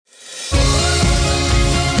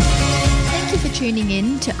tuning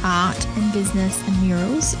in to Art and Business and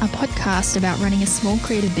Murals, a podcast about running a small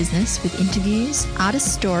creative business with interviews,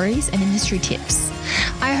 artist stories, and industry tips.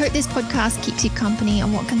 I hope this podcast keeps you company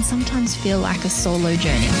on what can sometimes feel like a solo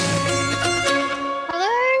journey.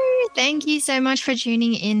 Hello, thank you so much for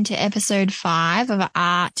tuning in to episode 5 of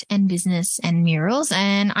Art and Business and Murals.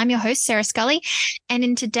 And I'm your host, Sarah Scully. And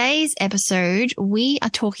in today's episode, we are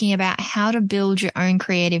talking about how to build your own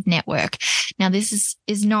creative network. Now, this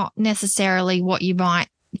is not necessarily what you might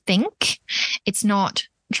think. It's not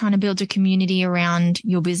trying to build a community around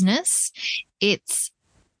your business. It's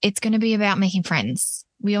going to be about making friends.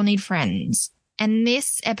 We all need friends. And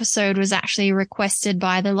this episode was actually requested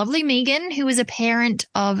by the lovely Megan, who is a parent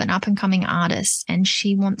of an up-and-coming artist, and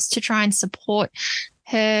she wants to try and support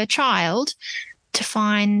her child to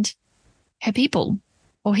find her people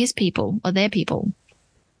or his people or their people.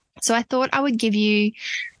 So I thought I would give you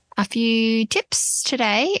a few tips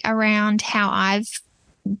today around how I've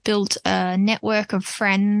built a network of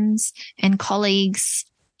friends and colleagues,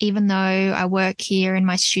 even though I work here in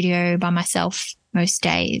my studio by myself most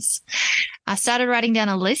days. I started writing down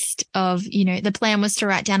a list of, the plan was to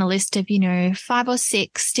write down a list of, 5 or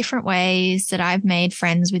 6 different ways that I've made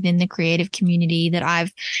friends within the creative community, that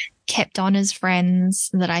I've kept on as friends,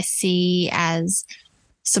 that I see as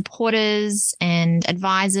supporters and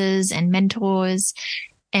advisors and mentors.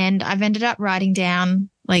 And I've ended up writing down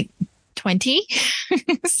like 20.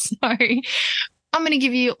 So I'm going to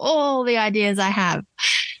give you all the ideas I have.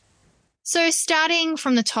 So starting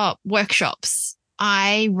from the top, workshops.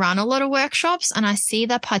 I run a lot of workshops and I see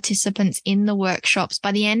the participants in the workshops.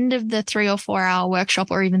 By the end of the 3 or 4 hour workshop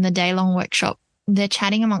or even the day-long workshop, they're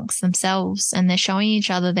chatting amongst themselves and they're showing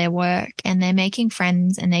each other their work and they're making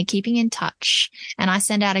friends and they're keeping in touch. And I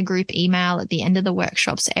send out a group email at the end of the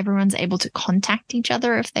workshop so everyone's able to contact each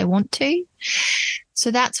other if they want to.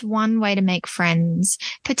 So that's one way to make friends,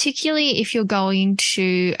 particularly if you're going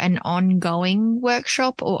to an ongoing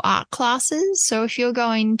workshop or art classes. So if you're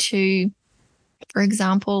going to, for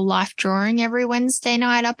example, life drawing every Wednesday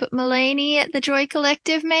night up at Mulaney at the Joy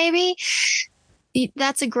Collective, maybe,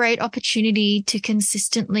 that's a great opportunity to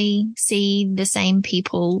consistently see the same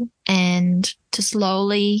people and to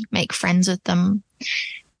slowly make friends with them.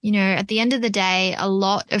 At the end of the day, a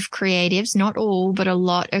lot of creatives, not all, but a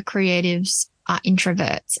lot of creatives are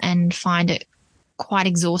introverts and find it quite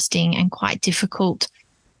exhausting and quite difficult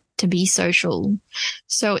to be social.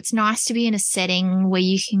 So it's nice to be in a setting where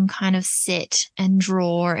you can kind of sit and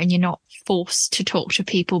draw and you're not forced to talk to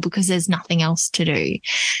people because there's nothing else to do.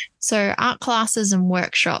 So art classes and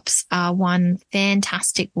workshops are one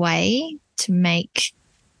fantastic way to make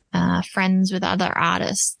friends with other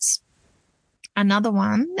artists. Another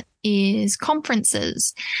one is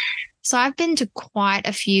conferences. So I've been to quite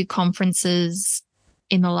a few conferences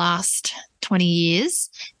in the last 20 years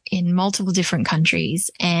in multiple different countries.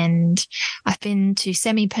 And I've been to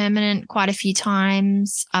semi-permanent quite a few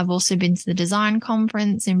times. I've also been to the design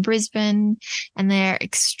conference in Brisbane, and they're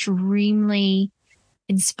extremely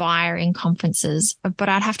inspiring conferences. But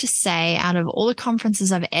I'd have to say, out of all the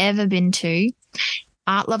conferences I've ever been to,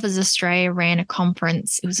 Art Lovers Australia ran a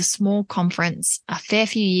conference. It was a small conference a fair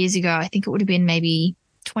few years ago. I think it would have been maybe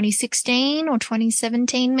 2016 or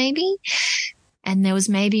 2017 maybe. And there was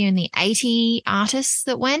maybe only 80 artists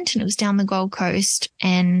that went, and it was down the Gold Coast.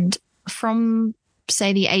 And from,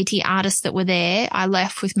 say, the 80 artists that were there, I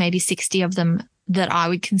left with maybe 60 of them that I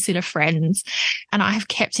would consider friends. And I have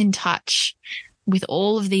kept in touch with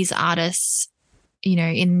all of these artists,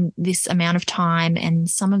 in this amount of time. And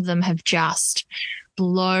some of them have just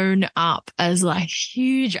blown up as like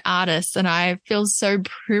huge artists. And I feel so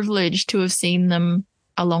privileged to have seen them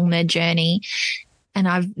along their journey. And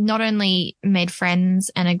I've not only made friends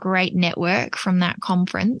and a great network from that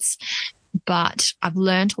conference, but I've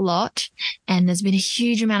learned a lot, and there's been a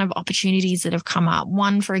huge amount of opportunities that have come up.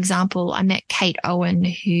 One, for example, I met Kate Owen,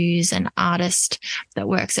 who's an artist that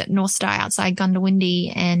works at North Star outside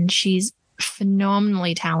Gundawindi, and she's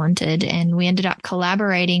phenomenally talented. And we ended up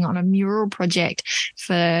collaborating on a mural project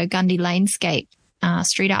for Gundy Lanescape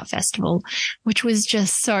Street Art Festival, which was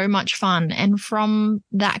just so much fun. And from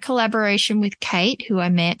that collaboration with Kate, who I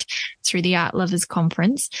met through the Art Lovers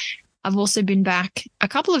Conference, I've also been back a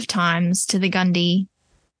couple of times to the Gundy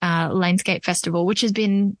Lanescape Festival, which has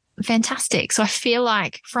been fantastic. So I feel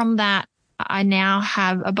like from that, I now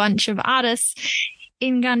have a bunch of artists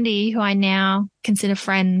in Gundy who I now consider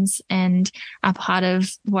friends and are part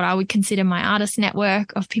of what I would consider my artist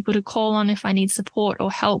network of people to call on if I need support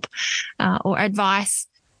or help or advice,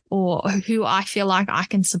 or who I feel like I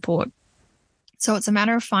can support. So it's a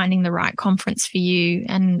matter of finding the right conference for you.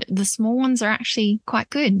 And the small ones are actually quite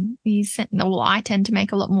good. I tend to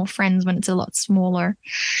make a lot more friends when it's a lot smaller.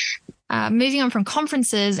 Moving on from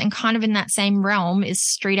conferences and kind of in that same realm is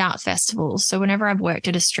street art festivals. So whenever I've worked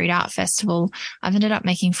at a street art festival, I've ended up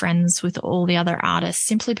making friends with all the other artists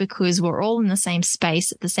simply because we're all in the same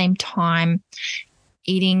space at the same time,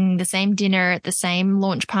 eating the same dinner at the same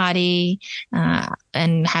launch party,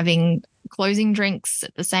 and having closing drinks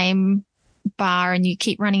at the same bar, and you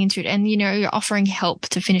keep running into it, and you're offering help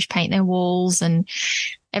to finish paint their walls, and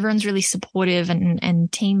everyone's really supportive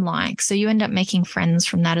and team like, so you end up making friends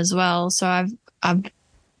from that as well. So I've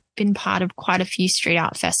been part of quite a few street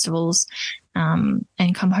art festivals, and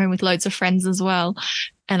come home with loads of friends as well,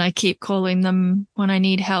 and I keep calling them when I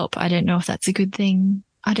need help. I don't know if that's a good thing.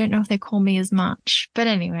 I don't know if they call me as much, but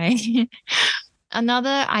anyway.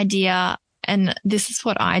 Another idea, and this is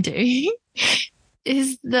what I do,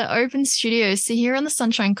 is the open studios. So here on the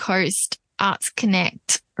Sunshine Coast, Arts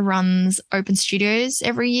Connect runs open studios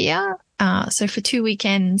every year. So for 2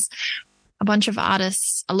 weekends, a lot of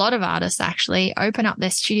artists actually open up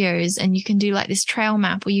their studios, and you can do like this trail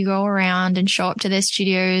map where you go around and show up to their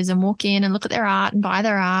studios and walk in and look at their art and buy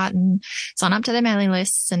their art and sign up to their mailing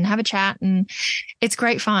lists and have a chat. And it's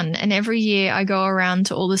great fun. And every year I go around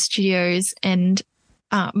to all the studios, and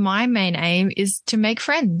my main aim is to make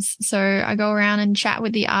friends. So I go around and chat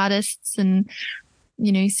with the artists and,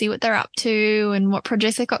 see what they're up to and what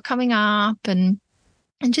projects they've got coming up, and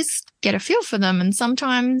just get a feel for them. And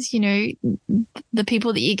sometimes, the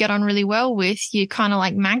people that you get on really well with, you're kind of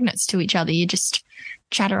like magnets to each other. You just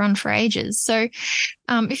chatter on for ages. So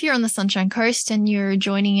if you're on the Sunshine Coast and you're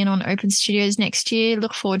joining in on Open Studios next year,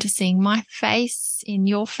 look forward to seeing my face in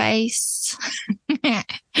your face.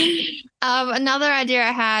 Another idea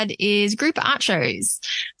I had is group art shows.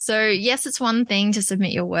 So yes, it's one thing to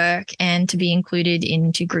submit your work and to be included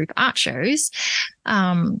into group art shows.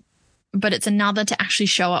 But it's another to actually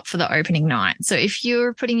show up for the opening night. So if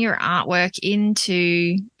you're putting your artwork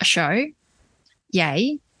into a show,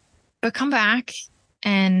 yay, but come back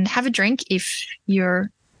and have a drink if you're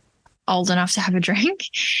old enough to have a drink,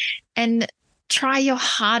 and try your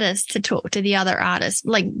hardest to talk to the other artists.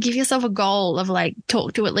 Like, give yourself a goal of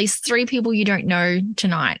talk to at least 3 people you don't know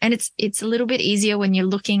tonight. And it's a little bit easier when you're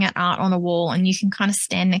looking at art on a wall and you can kind of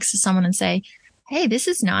stand next to someone and say, hey, this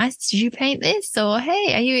is nice. Did you paint this? Or,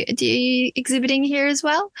 hey, are you exhibiting here as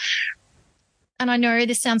well? And I know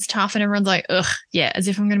this sounds tough and everyone's like, ugh, yeah, as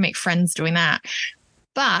if I'm going to make friends doing that.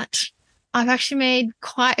 But I've actually made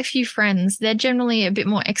quite a few friends. They're generally a bit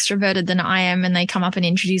more extroverted than I am, and they come up and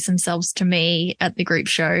introduce themselves to me at the group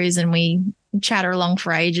shows, and we chatter along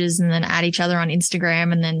for ages and then add each other on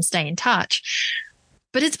Instagram and then stay in touch.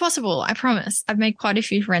 But it's possible, I promise. I've made quite a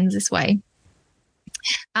few friends this way.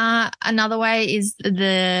 Another way is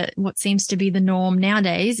what seems to be the norm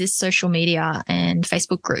nowadays is social media and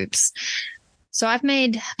Facebook groups. So I've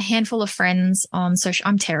made a handful of friends on social.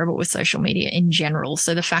 I'm terrible with social media in general.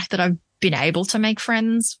 So the fact that I've been able to make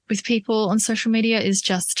friends with people on social media is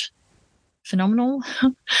just phenomenal.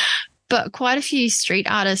 But quite a few street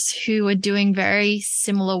artists who are doing very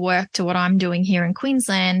similar work to what I'm doing here in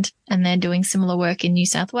Queensland, and they're doing similar work in New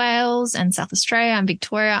South Wales and South Australia and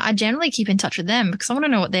Victoria, I generally keep in touch with them because I want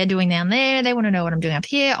to know what they're doing down there. They want to know what I'm doing up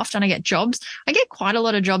here. Often I get jobs. I get quite a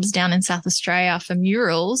lot of jobs down in South Australia for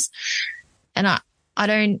murals, and I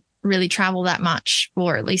don't really travel that much,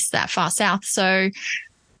 or at least that far south. So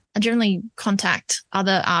I generally contact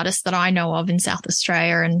other artists that I know of in South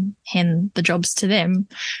Australia and hand the jobs to them.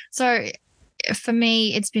 So for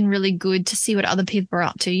me, it's been really good to see what other people are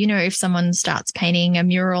up to. If someone starts painting a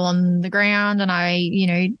mural on the ground and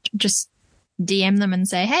I, just DM them and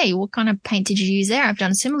say, hey, what kind of paint did you use there? I've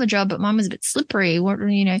done a similar job, but mine was a bit slippery,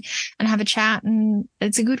 and have a chat. And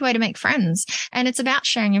it's a good way to make friends. And it's about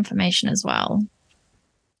sharing information as well.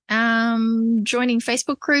 Joining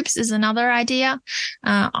Facebook groups is another idea.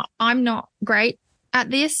 I'm not great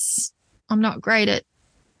at this. I'm not great at,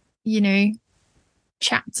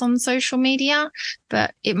 chats on social media,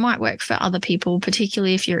 but it might work for other people,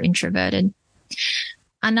 particularly if you're introverted.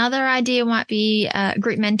 Another idea might be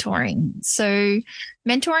group mentoring. So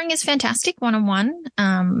mentoring is fantastic one-on-one,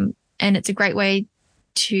 and it's a great way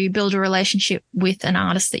to build a relationship with an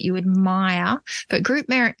artist that you admire. But group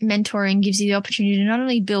mentoring gives you the opportunity to not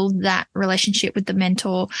only build that relationship with the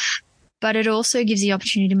mentor, but it also gives you the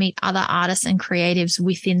opportunity to meet other artists and creatives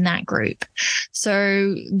within that group.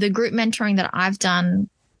 So the group mentoring that I've done,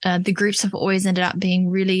 the groups have always ended up being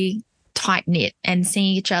really tight-knit and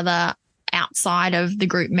seeing each other outside of the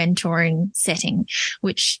group mentoring setting,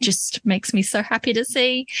 which just makes me so happy to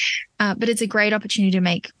see. But it's a great opportunity to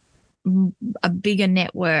make a bigger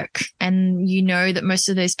network, and you know that most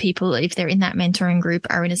of those people, if they're in that mentoring group,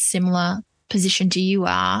 are in a similar position to you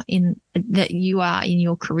are in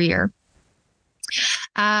your career.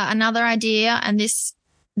 Another idea, and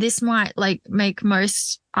this might like make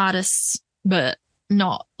most artists but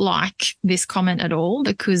not like this comment at all,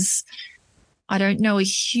 because I don't know a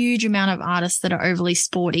huge amount of artists that are overly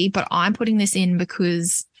sporty, but I'm putting this in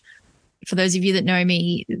because for those of you that know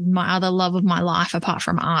me, my other love of my life apart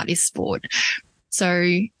from art is sport.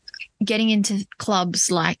 So getting into clubs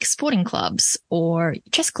like sporting clubs or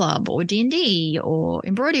chess club or D&D or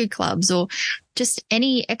embroidery clubs or just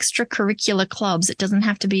any extracurricular clubs, it doesn't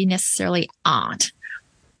have to be necessarily art.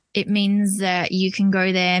 It means that you can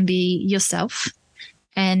go there and be yourself,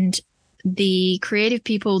 and the creative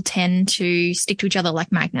people tend to stick to each other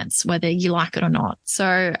like magnets, whether you like it or not.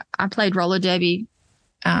 So I played roller derby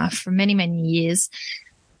for many, many years.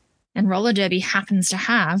 And roller derby happens to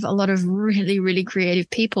have a lot of really, really creative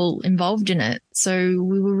people involved in it. So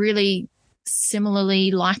we were really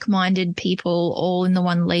similarly like-minded people all in the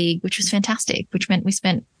one league, which was fantastic, which meant we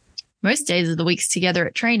spent most days of the weeks together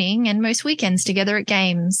at training and most weekends together at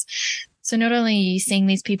games. So not only are you seeing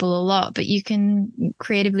these people a lot, but you can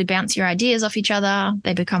creatively bounce your ideas off each other.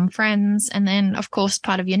 They become friends. And then, of course,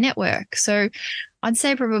 part of your network. So I'd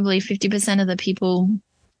say probably 50% of the people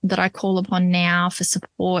that I call upon now for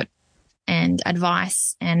support and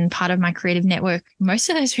advice and part of my creative network, most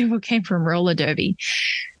of those people came from roller derby.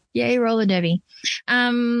 Yay, roller derby.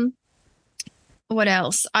 What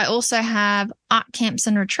else? I also have art camps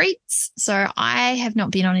and retreats. So I have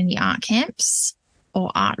not been on any art camps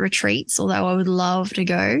or art retreats, although I would love to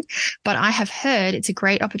go. But I have heard it's a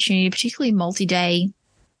great opportunity, particularly multi-day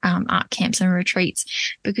art camps and retreats,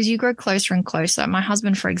 because you grow closer and closer. My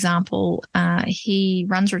husband, for example, he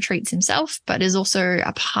runs retreats himself, but is also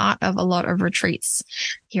a part of a lot of retreats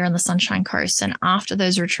here on the Sunshine Coast. And after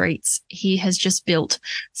those retreats, he has just built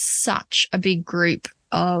such a big group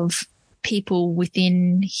of people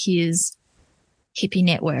within his hippie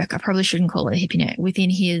network. I probably shouldn't call it a hippie network, within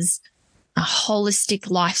his holistic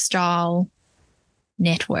lifestyle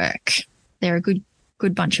network. They're a good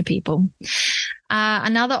bunch of people.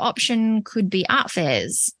 Another option could be art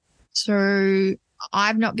fairs. So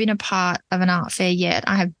I've not been a part of an art fair yet.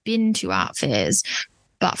 I have been to art fairs,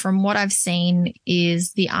 but from what I've seen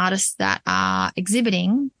is the artists that are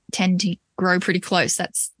exhibiting tend to grow pretty close.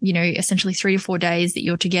 That's, essentially 3 to 4 days that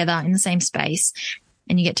you're together in the same space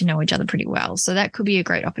and you get to know each other pretty well. So that could be a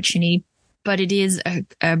great opportunity, but it is a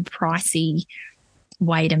pricey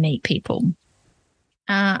way to meet people.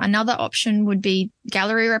 Another option would be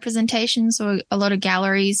gallery representation. So a lot of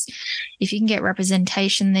galleries, if you can get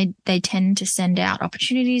representation, they tend to send out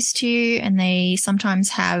opportunities to you, and they sometimes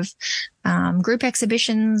have group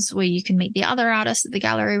exhibitions where you can meet the other artists that the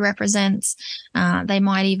gallery represents. They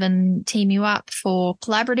might even team you up for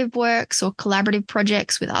collaborative works or collaborative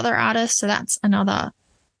projects with other artists. So that's another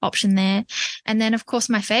option there. And then, of course,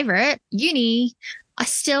 my favorite, uni. I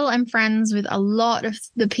still am friends with a lot of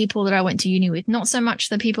the people that I went to uni with, not so much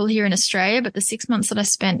the people here in Australia, but the 6 months that I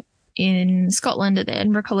spent in Scotland at the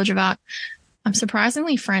Edinburgh College of Art. I'm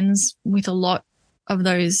surprisingly friends with a lot of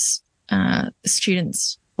those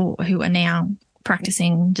students who are now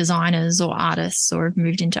practicing designers or artists or have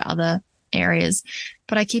moved into other areas.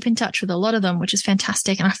 But I keep in touch with a lot of them, which is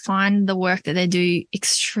fantastic. And I find the work that they do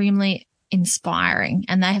extremely inspiring,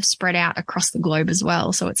 and they have spread out across the globe as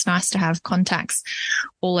well. So it's nice to have contacts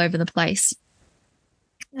all over the place.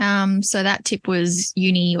 So that tip was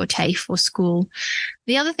uni or TAFE or school.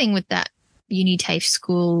 The other thing with that uni TAFE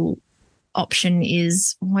school option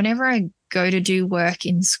is whenever I go to do work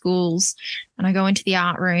in schools and I go into the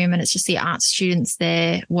art room and it's just the art students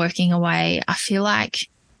there working away, I feel like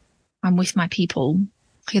I'm with my people.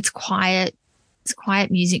 It's quiet. It's quiet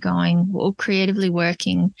music going. We're all creatively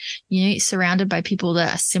working, surrounded by people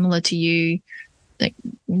that are similar to you, that,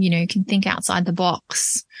 can think outside the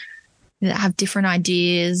box, that have different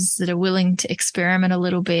ideas, that are willing to experiment a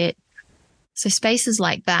little bit. So spaces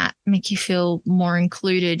like that make you feel more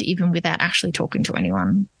included, even without actually talking to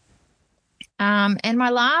anyone. And my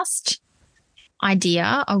last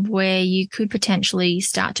idea of where you could potentially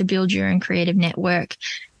start to build your own creative network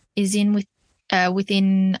is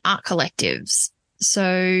within art collectives.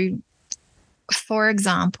 So, for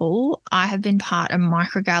example, I have been part of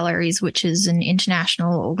Microgalleries, which is an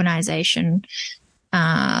international organization.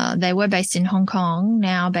 They were based in Hong Kong,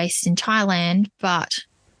 now based in Thailand, but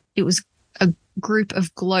it was a group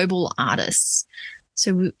of global artists.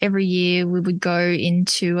 So every year we would go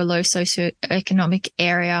into a low socioeconomic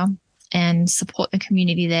area and support the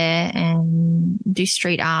community there and do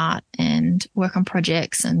street art and work on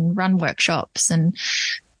projects and run workshops. And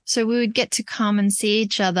so we would get to come and see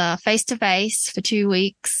each other face to face for 2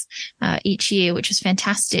 weeks each year, which was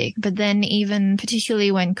fantastic. But then even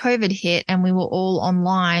particularly when COVID hit and we were all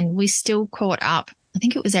online, we still caught up. I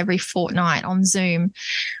think it was every fortnight on Zoom,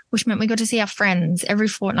 which meant we got to see our friends every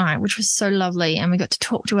fortnight, which was so lovely. And we got to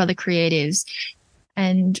talk to other creatives.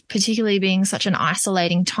 And particularly being such an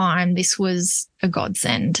isolating time, this was a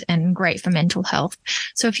godsend and great for mental health.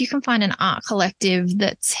 So if you can find an art collective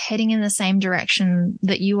that's heading in the same direction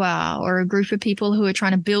that you are, or a group of people who are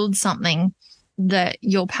trying to build something that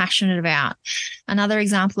you're passionate about. Another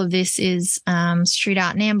example of this is Street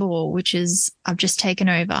Art Nambour, which is I've just taken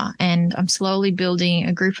over, and I'm slowly building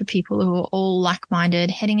a group of people who are all like-minded,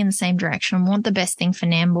 heading in the same direction, want the best thing for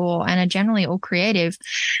Nambour, and are generally all creative.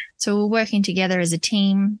 So we're working together as a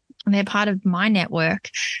team, and they're part of my network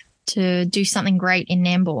to do something great in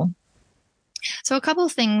Nambour. So a couple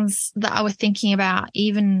of things that I was thinking about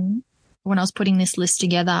even when I was putting this list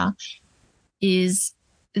together is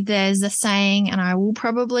there's a saying, and I will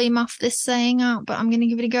probably muff this saying up, but I'm going to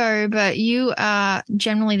give it a go. But you are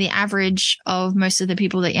generally the average of most of the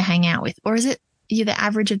people that you hang out with. Or is it you're the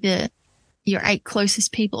average of your 8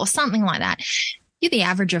 closest people or something like that? You're the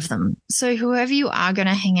average of them. So whoever you are going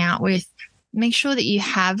to hang out with, make sure that you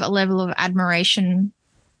have a level of admiration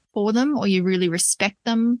for them, or you really respect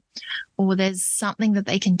them, or there's something that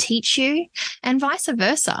they can teach you, and vice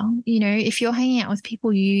versa. You know, if you're hanging out with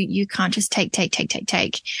people, you can't just take.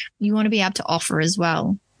 You want to be able to offer as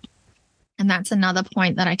well. And that's another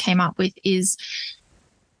point that I came up with is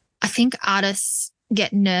I think artists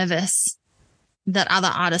get nervous that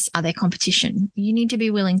other artists are their competition. You need to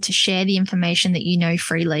be willing to share the information that you know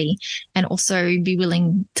freely, and also be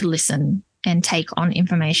willing to listen and take on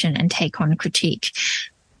information and take on critique.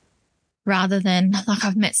 Rather than, like,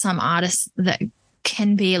 I've met some artists that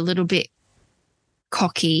can be a little bit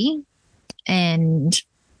cocky and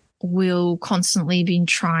will constantly be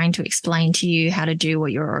trying to explain to you how to do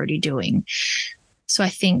what you're already doing. So I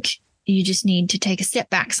think you just need to take a step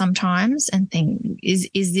back sometimes and think, is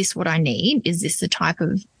this what I need? Is this the type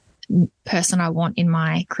of person I want in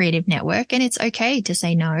my creative network? And it's okay to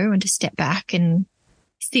say no and to step back and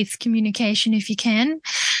cease communication if you can.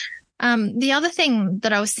 The other thing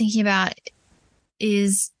that I was thinking about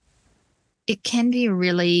is it can be a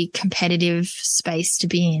really competitive space to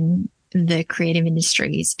be in the creative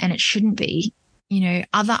industries, and it shouldn't be. You know,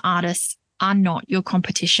 other artists are not your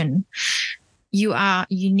competition. You are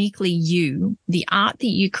uniquely you. The art that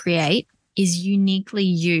you create is uniquely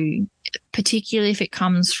you, particularly if it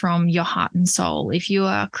comes from your heart and soul. If you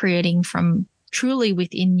are creating from truly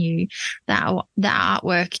within you, that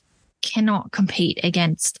artwork cannot compete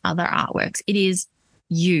against other artworks. It is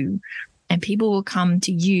you, and people will come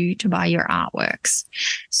to you to buy your artworks.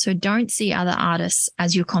 So don't see other artists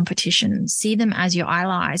as your competition. See them as your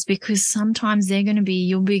allies, because sometimes they're going to be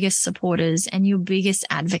your biggest supporters and your biggest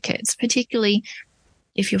advocates, particularly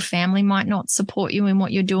if your family might not support you in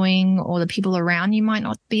what you're doing, or the people around you might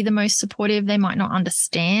not be the most supportive. They might not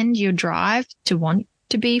understand your drive to want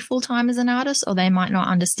to be full-time as an artist, or they might not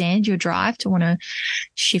understand your drive to want to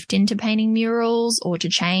shift into painting murals, or to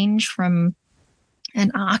change from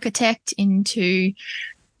an architect into,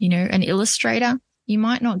 you know, an illustrator. You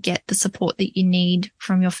might not get the support that you need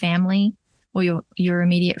from your family or your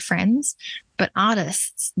immediate friends, but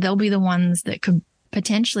artists, they'll be the ones that could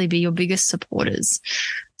potentially be your biggest supporters.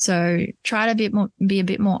 So try to be a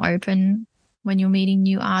bit more open when you're meeting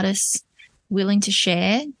new artists, willing to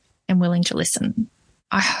share and willing to listen.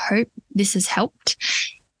 I hope this has helped.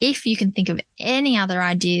 If you can think of any other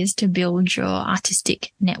ideas to build your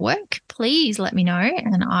artistic network, please let me know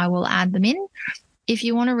and I will add them in. If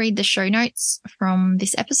you want to read the show notes from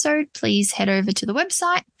this episode, please head over to the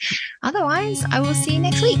website. Otherwise, I will see you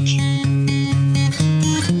next week.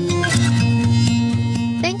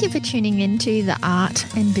 Thank you for tuning in to the Art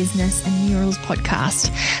and Business and Murals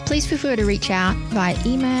podcast. Please feel free to reach out via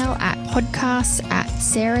email at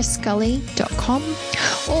podcasts@sarahscully.com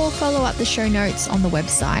or follow up the show notes on the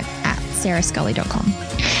website at sarahscully.com.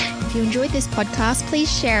 If you enjoyed this podcast, please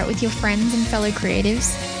share it with your friends and fellow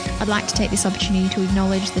creatives. I'd like to take this opportunity to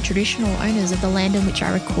acknowledge the traditional owners of the land in which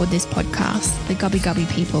I record this podcast, the Gubbi Gubbi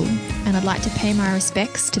people, and I'd like to pay my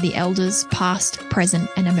respects to the elders past, present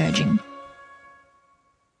and emerging.